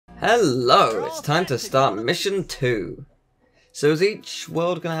Hello, it's time to start mission 2. So is each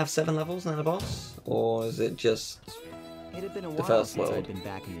world going to have 7 levels and then a boss? Or is it just It had been a the while first since world? I'd been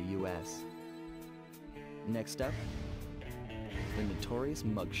back in the U.S. Next up, the notorious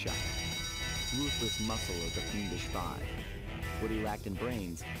mugshot. Ruthless muscle of the Fiendish Five. What he lacked in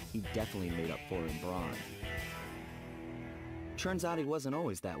brains, he definitely made up for in brawn. Turns out he wasn't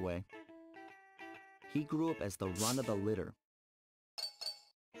always that way. He grew up as the run of the litter.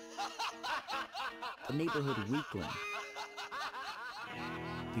 A neighborhood weakling.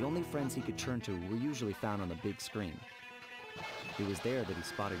 The only friends he could turn to were usually found on the big screen. It was there that he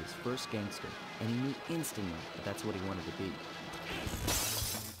spotted his first gangster, and he knew instantly that that's what he wanted to be.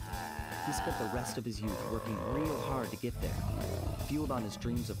 He spent the rest of his youth working real hard to get there, fueled on his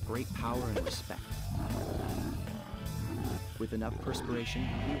dreams of great power and respect. With enough perspiration,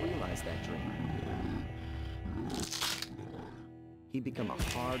 he realized that dream. He'd become a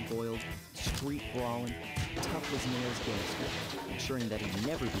hard-boiled, street-brawling, tough-as-nails gangster, ensuring that he'd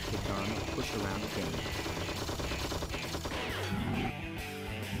never be kicked on or pushed around again.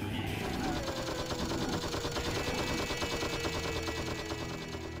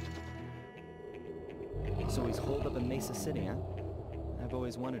 So he's holed up in Mesa City, huh? I've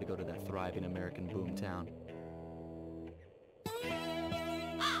always wanted to go to that thriving American boom town.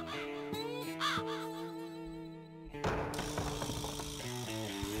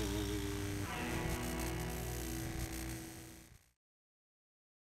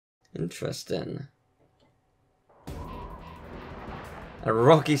 Interesting. A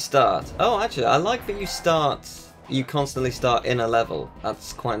rocky start. Oh, actually, I like that you constantly start in a level.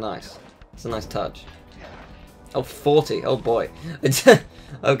 That's quite nice. It's a nice touch. Oh, 40. Oh, boy.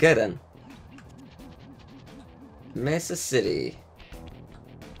 Okay, then. Mesa City.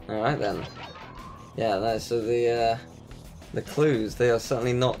 Alright, then. Yeah, no, so the clues, they are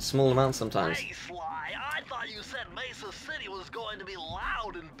certainly not small amounts sometimes. Hey, Sly, I thought you said Mesa City was going to be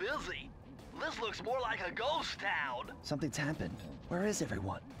loud and busy. This looks more like a ghost town. Something's happened. Where is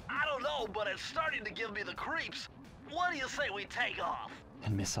everyone? I don't know, but it's starting to give me the creeps. What do you say we take off?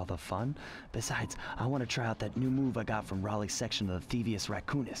 And miss all the fun? Besides, I want to try out that new move I got from Raleigh's section of the Thievius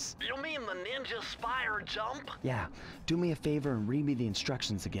Raccoonus. You mean the ninja spire jump? Yeah, do me a favor and read me the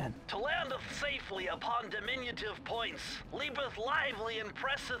instructions again. To landeth safely upon diminutive points, leapeth lively and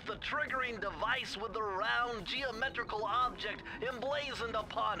presseth the triggering device with the round geometrical object emblazoned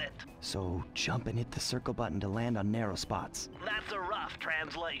upon it. So, jump and hit the circle button to land on narrow spots. That's a rough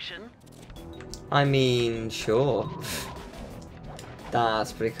translation. I mean, sure.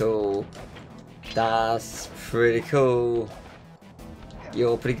 That's pretty cool. That's pretty cool.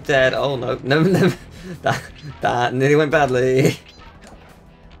 You're pretty dead. Oh no, no, no. That nearly went badly.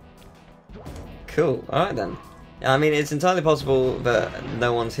 Cool. Alright then. I mean, it's entirely possible that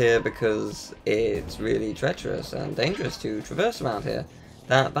no one's here because it's really treacherous and dangerous to traverse around here.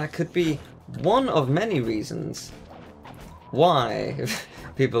 That could be one of many reasons why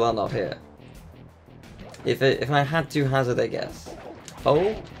people are not here. If I had to hazard a guess.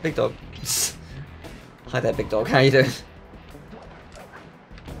 Oh, big dog. Hi there, big dog. How you doing?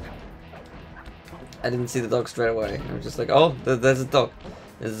 I didn't see the dog straight away. I was just like, oh, there's a dog.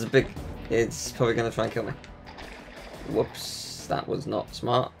 There's a big... It's probably going to try and kill me. Whoops. That was not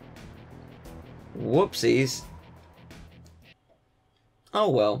smart. Whoopsies.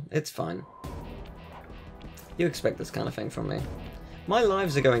 Oh well, it's fine. You expect this kind of thing from me. My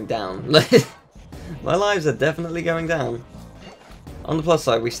lives are going down. My lives are definitely going down. On the plus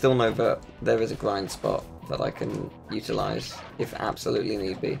side, we still know that there is a grind spot that I can utilize if absolutely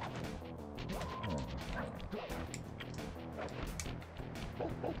need be.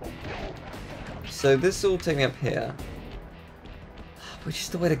 So this will take me up here. Which is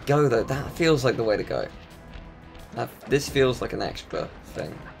the way to go though? That feels like the way to go. This feels like an extra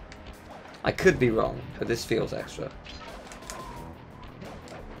thing. I could be wrong, but this feels extra.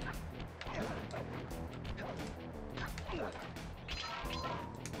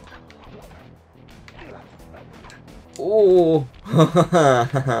 Oh,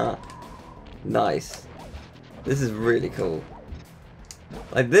 nice. This is really cool.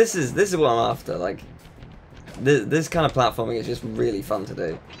 Like this is what I'm after. Like this kind of platforming is just really fun to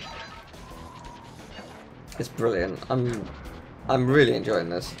do. It's brilliant. I'm really enjoying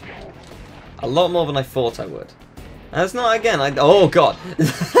this. A lot more than I thought I would. And it's not again. Oh god.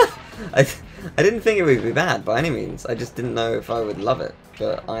 I didn't think it would be bad by any means. I just didn't know if I would love it.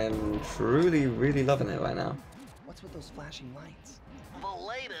 But I am truly, really loving it right now. What's with those flashing lights? The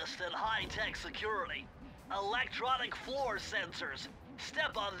latest in high-tech security. Electronic floor sensors.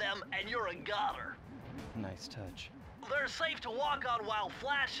 Step on them and you're a goner. Nice touch. They're safe to walk on while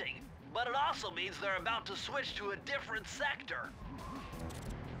flashing, but it also means they're about to switch to a different sector.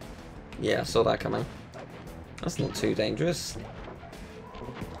 Yeah, I saw that coming. That's not too dangerous.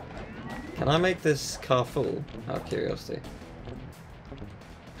 Can I make this car full? Out of curiosity.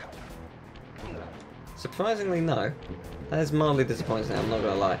 Surprisingly, no. That is mildly disappointing, I'm not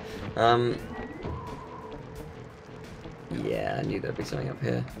gonna lie. Yeah, I knew there'd be something up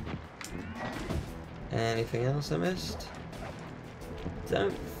here. Anything else I missed?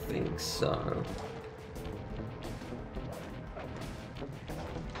 Don't think so.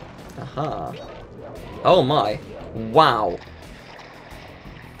 Aha. Oh my. Wow.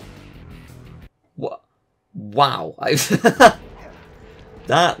 What? Wow.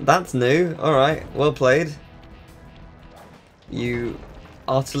 That's new. Alright, well played. You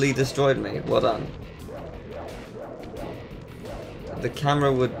utterly destroyed me. Well done. The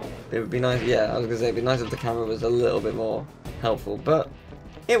camera would... It would be nice... Yeah, I was going to say, it'd be nice if the camera was a little bit more helpful, but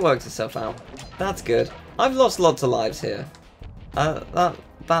it works itself out. That's good. I've lost lots of lives here.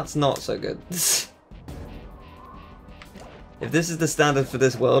 That's not so good. If this is the standard for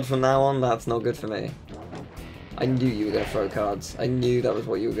this world from now on, that's not good for me. I knew you were going to throw cards. I knew that was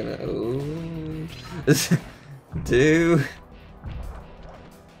what you were going to... Do...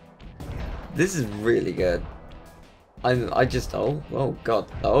 This is really good. I just... Oh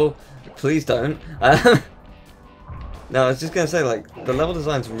god. Oh, please don't. No, I was just going to say, like, the level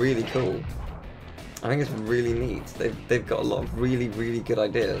design's really cool. I think it's really neat. They've got a lot of really, really good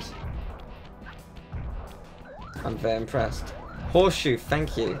ideas. I'm very impressed. Horseshoe,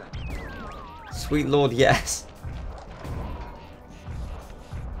 thank you. Sweet lord, yes.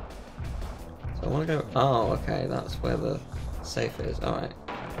 So I want to go... Oh, okay, that's where the safe is. Alright.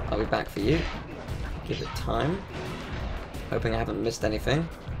 I'll be back for you. Give it time. Hoping I haven't missed anything.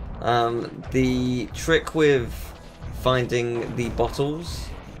 The trick with finding the bottles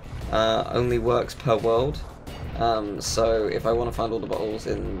only works per world. So if I want to find all the bottles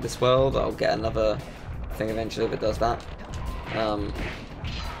in this world, I'll get another thing eventually that does that.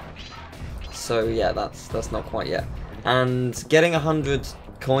 So yeah, that's not quite yet. And getting 100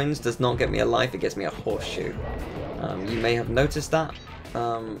 coins does not get me a life, it gets me a horseshoe. You may have noticed that,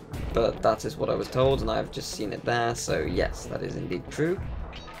 but that is what I was told, and I've just seen it there, so yes, that is indeed true.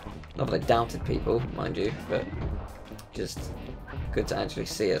 Not that I doubted people, mind you, but just good to actually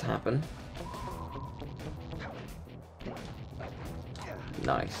see it happen.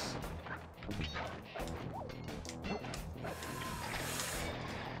 Nice.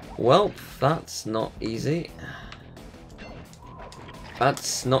 Well, that's not easy.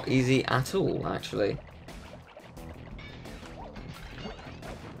 That's not easy at all, actually.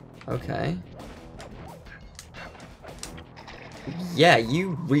 Okay. Yeah,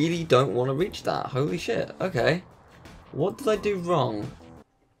 you really don't want to reach that. Holy shit. Okay. What did I do wrong?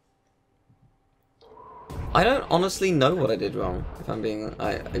 I don't honestly know what I did wrong, if I'm being...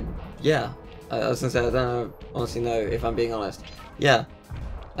 yeah. I was gonna say, I don't honestly know if I'm being honest. Yeah.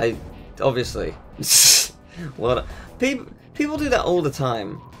 Obviously. What? People do that all the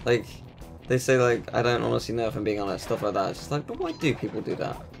time. Like, they say, like, I don't honestly know if I'm being honest, stuff like that. It's just like, but why do people do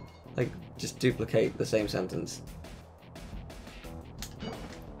that? Like, just duplicate the same sentence.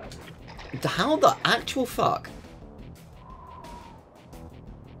 How the actual fuck?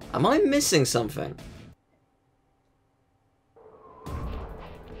 Am I missing something?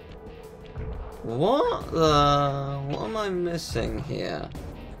 What am I missing here?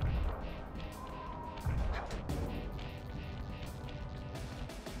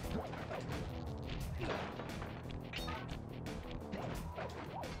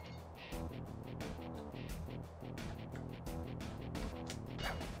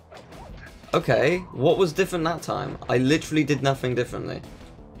 Okay, what was different that time? I literally did nothing differently.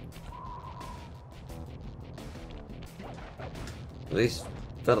 At least,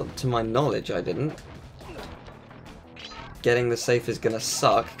 to my knowledge, I didn't. Getting the safe is gonna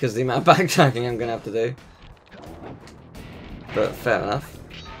suck, because the amount of backtracking I'm gonna have to do. But, fair enough.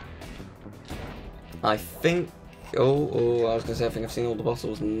 I think... Oh, I was gonna say I think I've seen all the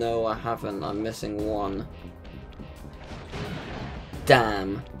bottles. No, I haven't. I'm missing one.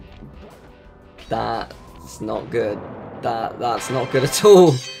 Damn. That's not good. That's not good at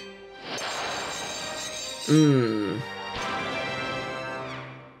all.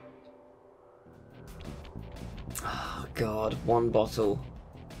 Oh god, one bottle.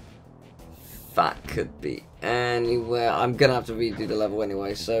 That could be anywhere. I'm gonna have to redo the level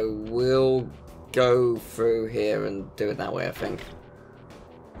anyway, so we'll go through here and do it that way, I think.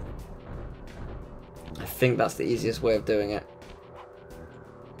 I think that's the easiest way of doing it.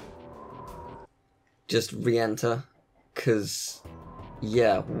 Just re-enter. Because,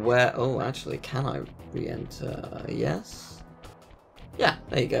 yeah, where... Oh, actually, can I re-enter? Yes? Yeah,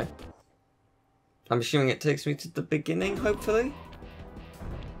 there you go. I'm assuming it takes me to the beginning, hopefully?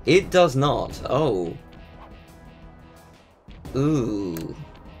 It does not. Oh. Ooh.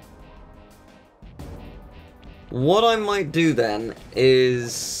 What I might do then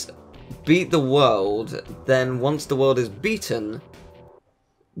is beat the world, then once the world is beaten,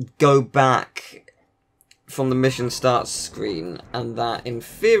 go back from the mission start screen, and that in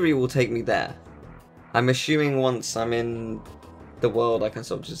theory will take me there. I'm assuming once I'm in the world I can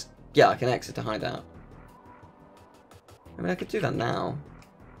sort of just, yeah, I can exit to hideout. I mean, I could do that now.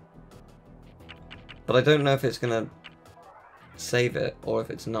 But I don't know if it's gonna save it, or if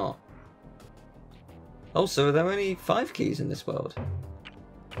it's not. Also, are there only 5 keys in this world?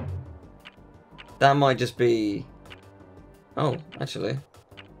 That might just be... Oh, actually.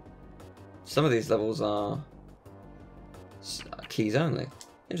 Some of these levels are keys only.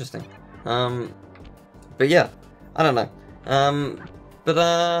 Interesting. But yeah, I don't know.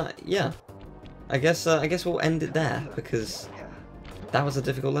 Yeah. I guess we'll end it there, because that was a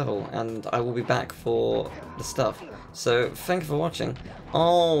difficult level, and I will be back for the stuff. So, thank you for watching.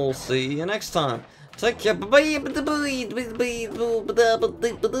 I'll see you next time. Take care. Bye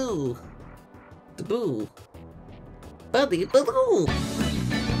bye.